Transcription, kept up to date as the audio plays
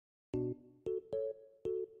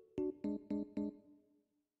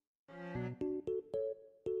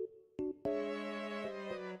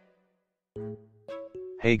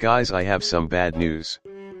Hey guys, I have some bad news.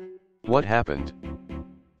 What happened?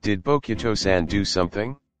 Did Bokuto-san do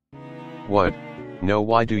something? What? No,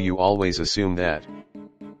 why do you always assume that?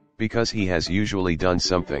 Because he has usually done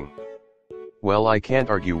something. Well, I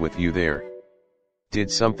can't argue with you there.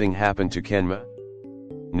 Did something happen to Kenma?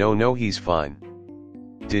 No, he's fine.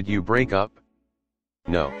 Did you break up?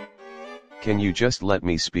 No. Can you just let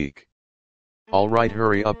me speak? Alright,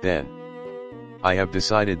 hurry up then. I have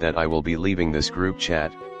decided that I will be leaving this group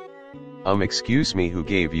chat. Excuse me, who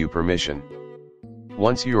gave you permission?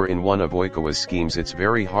 Once you're in one of Oikawa's schemes, it's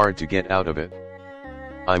very hard to get out of it.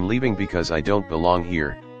 I'm leaving because I don't belong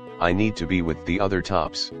here. I need to be with the other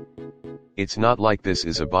tops. It's not like this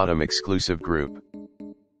is a bottom exclusive group.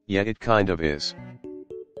 Yeah, it kind of is.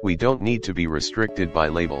 We don't need to be restricted by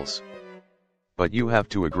labels. But you have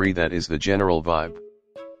to agree that is the general vibe.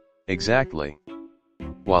 Exactly.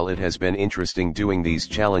 While it has been interesting doing these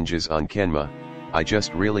challenges on Kenma, I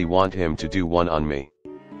just really want him to do one on me.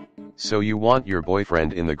 So you want your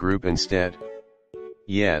boyfriend in the group instead?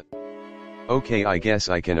 Yeah. Okay, I guess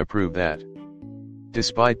I can approve that.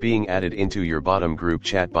 Despite being added into your bottom group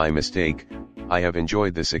chat by mistake, I have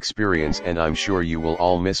enjoyed this experience and I'm sure you will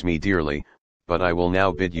all miss me dearly, but I will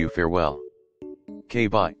now bid you farewell. Okay,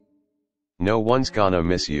 bye. No one's gonna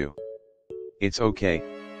miss you. It's okay,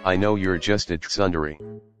 I know you're just a tsundere.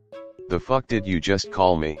 The fuck did you just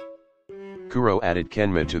call me? Kuro added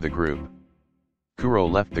Kenma to the group. Kuro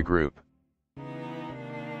left the group.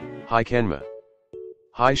 Hi Kenma.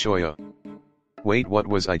 Hi Shoya. Wait, what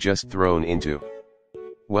was I just thrown into?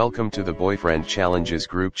 Welcome to the Boyfriend Challenges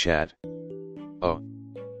group chat. Oh.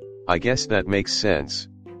 I guess that makes sense.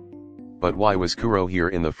 But why was Kuro here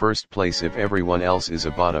in the first place if everyone else is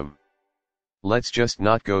a bottom? Let's just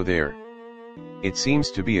not go there. It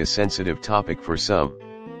seems to be a sensitive topic for some.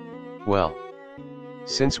 Well.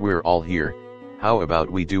 Since we're all here, how about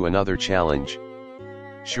we do another challenge?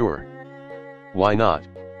 Sure. Why not?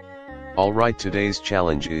 Alright, today's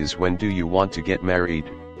challenge is when do you want to get married?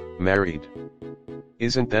 Married.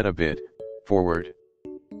 Isn't that a bit forward?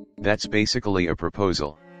 That's basically a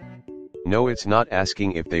proposal. No, it's not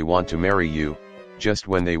asking if they want to marry you, just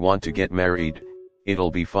when they want to get married,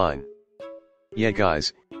 it'll be fine. Yeah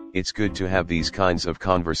guys, it's good to have these kinds of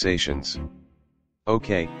conversations.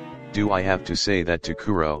 Okay, do I have to say that to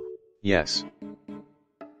Kuro? Yes.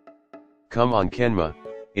 Come on Kenma,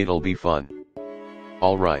 it'll be fun.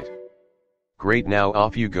 Alright. Great, now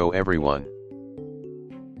off you go everyone.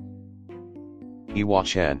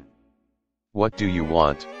 Iwa-chan. What do you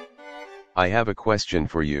want? I have a question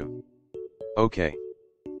for you. Okay.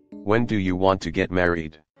 When do you want to get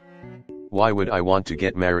married? Why would I want to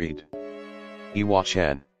get married?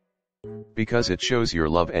 Iwa-chan. Because it shows your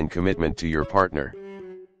love and commitment to your partner.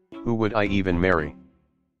 Who would I even marry?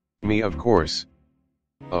 Me, of course.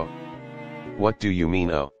 Oh. What do you mean,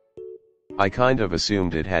 oh? I kind of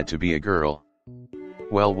assumed it had to be a girl.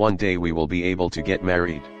 Well, one day we will be able to get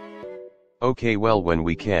married. Okay, well, when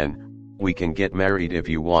we can get married if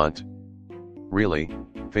you want. Really?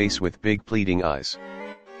 Face with big pleading eyes.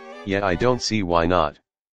 Yeah, I don't see why not.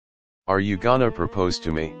 Are you gonna propose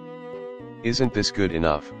to me? Isn't this good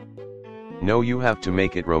enough? No, you have to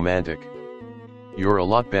make it romantic. You're a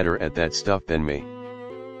lot better at that stuff than me.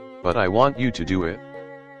 But I want you to do it.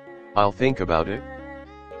 I'll think about it.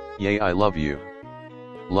 Yay, I love you.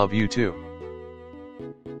 Love you too.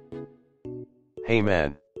 Hey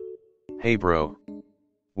man. Hey bro.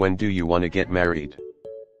 When do you want to get married?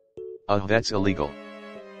 That's illegal.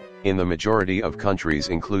 In the majority of countries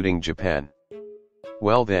including Japan.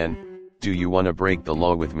 Well then, do you want to break the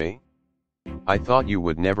law with me? I thought you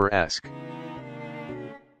would never ask.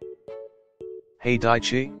 Hey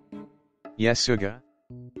Daichi? Yes Suga?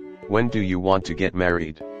 When do you want to get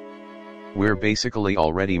married? We're basically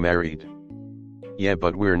already married. Yeah,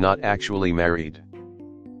 but we're not actually married.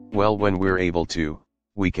 Well, when we're able to,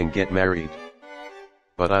 we can get married.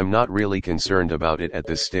 But I'm not really concerned about it at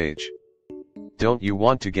this stage. Don't you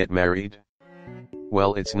want to get married?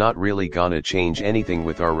 Well, it's not really gonna change anything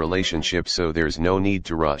with our relationship, so there's no need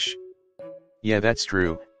to rush. Yeah, that's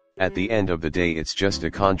true. At the end of the day, it's just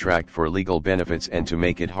a contract for legal benefits and to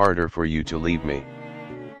make it harder for you to leave me.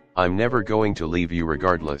 I'm never going to leave you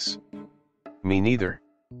regardless. Me neither.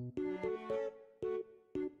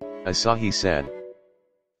 Asahi-san.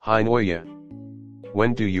 Hi Noya.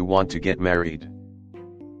 When do you want to get married?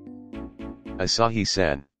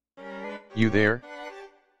 Asahi-san. You there?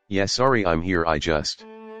 Yeah, sorry, I'm here.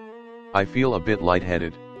 I feel a bit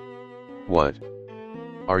lightheaded. What?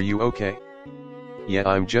 Are you okay? Yeah,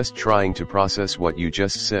 I'm just trying to process what you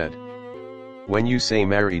just said. When you say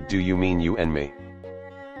married, do you mean you and me?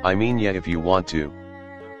 I mean, yeah, if you want to.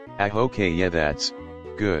 Ah okay, yeah, that's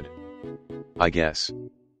good. I guess.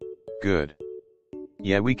 Good.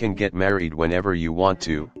 Yeah, we can get married whenever you want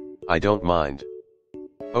to, I don't mind.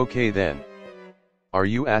 Okay then. Are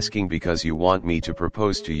you asking because you want me to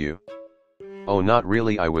propose to you? Oh, not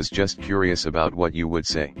really, I was just curious about what you would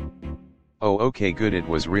say. Oh okay, good, it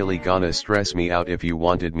was really gonna stress me out if you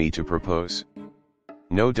wanted me to propose.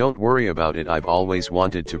 No, don't worry about it, I've always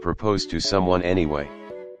wanted to propose to someone anyway.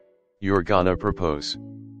 You're gonna propose?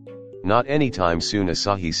 Not anytime soon,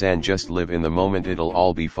 Asahi-san, just live in the moment, it'll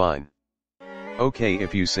all be fine. Okay,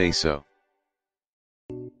 if you say so.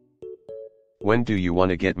 When do you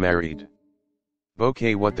wanna get married?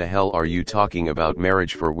 Bokeh, what the hell are you talking about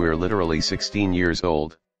marriage for? We're literally 16 years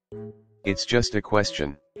old. It's just a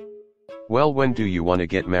question. Well, when do you wanna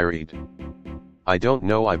get married? I don't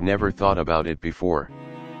know, I've never thought about it before.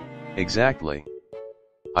 Exactly.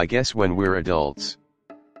 I guess when we're adults.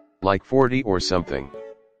 Like 40 or something.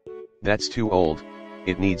 That's too old,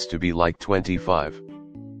 it needs to be like 25.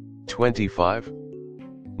 25?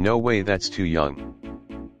 No way, that's too young.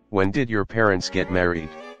 When did your parents get married?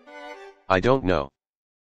 I don't know.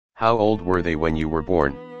 How old were they when you were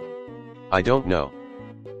born? I don't know.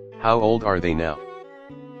 How old are they now?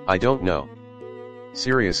 I don't know.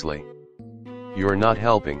 Seriously. You're not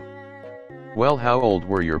helping. Well, how old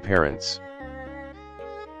were your parents?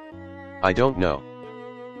 I don't know.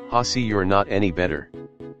 Hasi, you're not any better.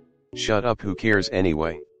 Shut up, who cares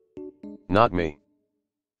anyway? Not me.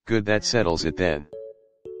 Good, that settles it then.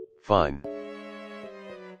 Fine.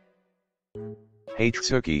 Hey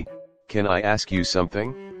Tsuki, can I ask you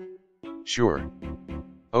something? Sure.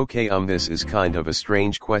 Okay, this is kind of a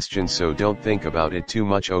strange question, so don't think about it too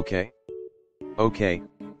much, okay? Okay,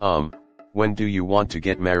 when do you want to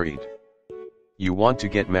get married? You want to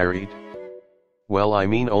get married? Well, I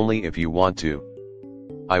mean only if you want to.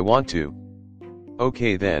 I want to.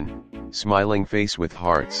 Okay then, smiling face with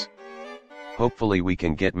hearts. Hopefully we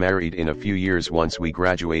can get married in a few years once we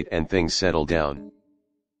graduate and things settle down.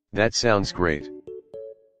 That sounds great.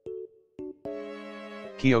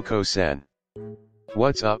 Kyoko-san.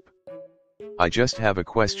 What's up? I just have a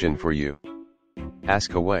question for you.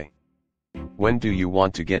 Ask away. When do you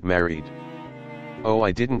want to get married? Oh,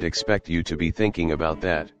 I didn't expect you to be thinking about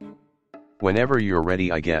that. Whenever you're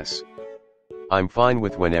ready, I guess. I'm fine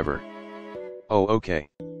with whenever. Oh, okay.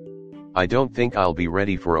 I don't think I'll be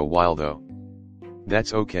ready for a while though.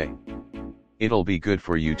 That's okay. It'll be good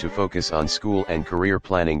for you to focus on school and career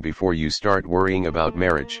planning before you start worrying about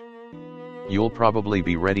marriage. You'll probably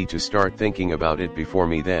be ready to start thinking about it before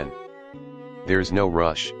me then. There's no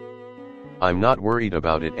rush. I'm not worried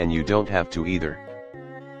about it and you don't have to either.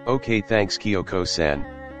 Okay, thanks Kyoko-san,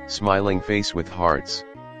 smiling face with hearts.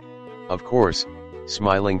 Of course,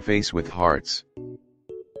 smiling face with hearts.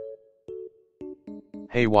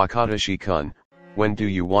 Hey Wakatashi-kun, when do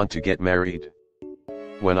you want to get married?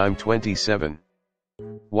 When I'm 27.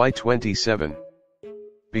 Why 27?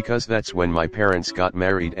 Because that's when my parents got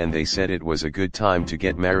married and they said it was a good time to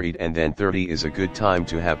get married, and then 30 is a good time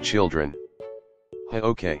to have children.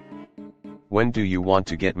 Okay. When do you want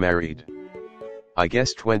to get married? I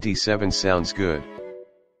guess 27 sounds good.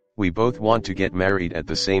 We both want to get married at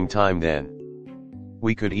the same time then.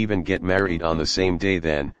 We could even get married on the same day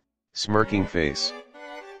then, smirking face.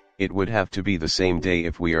 It would have to be the same day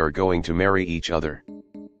if we are going to marry each other.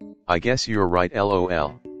 I guess you're right,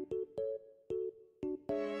 lol.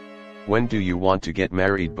 When do you want to get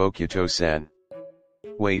married, Bokuto-san?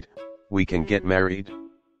 Wait, we can get married?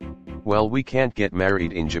 Well, we can't get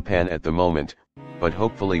married in Japan at the moment, but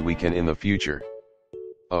hopefully we can in the future.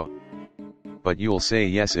 Oh. But you'll say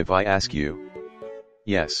yes if I ask you.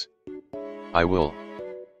 Yes. I will.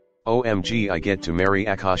 OMG, I get to marry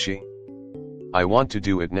Akashi? I want to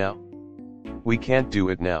do it now. We can't do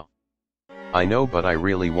it now. I know, but I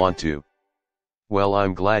really want to. Well,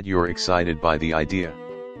 I'm glad you're excited by the idea.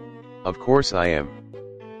 Of course I am.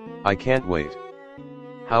 I can't wait.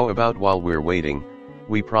 How about while we're waiting,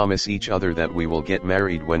 we promise each other that we will get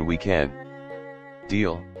married when we can?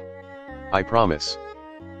 Deal? I promise.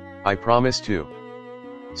 I promise too.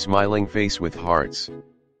 Smiling face with hearts.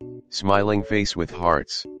 Smiling face with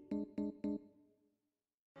hearts.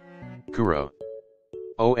 Kuro.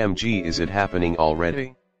 OMG, is it happening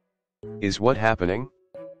already? Is what happening?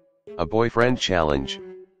 A boyfriend challenge.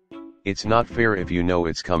 It's not fair if you know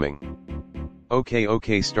it's coming.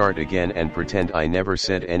 Okay, start again and pretend I never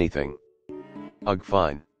said anything. Ugh,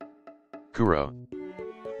 fine. Kuro.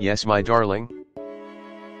 Yes, my darling?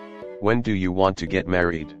 When do you want to get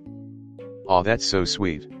married? Aw, that's so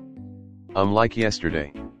sweet. Like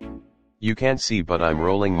yesterday. You can't see, but I'm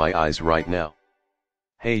rolling my eyes right now.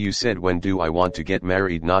 Hey, you said when do I want to get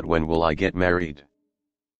married, not when will I get married.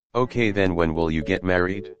 Okay, then when will you get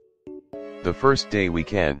married? The first day we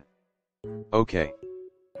can. Okay.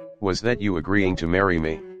 Was that you agreeing to marry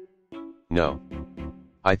me? No.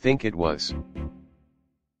 I think it was.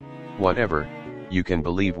 Whatever, you can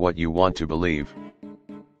believe what you want to believe.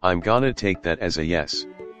 I'm gonna take that as a yes.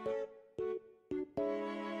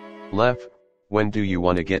 Lef, when do you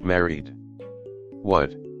wanna get married?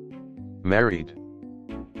 What? Married?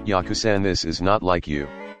 Yaku-san, this is not like you.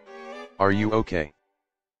 Are you okay?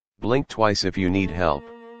 Blink twice if you need help.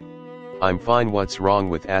 I'm fine. What's wrong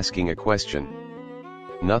with asking a question?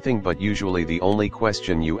 Nothing, but usually the only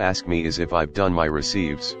question you ask me is if I've done my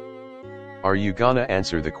receives. Are you gonna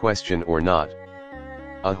answer the question or not?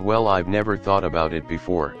 Well, I've never thought about it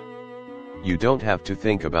before. You don't have to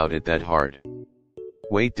think about it that hard.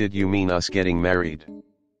 Wait, did you mean us getting married?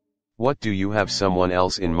 What, do you have someone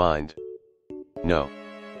else in mind? No.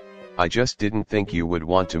 I just didn't think you would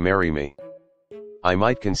want to marry me. I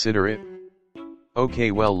might consider it.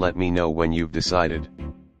 Okay, well, let me know when you've decided.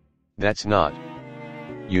 That's not.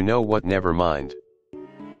 You know what, never mind.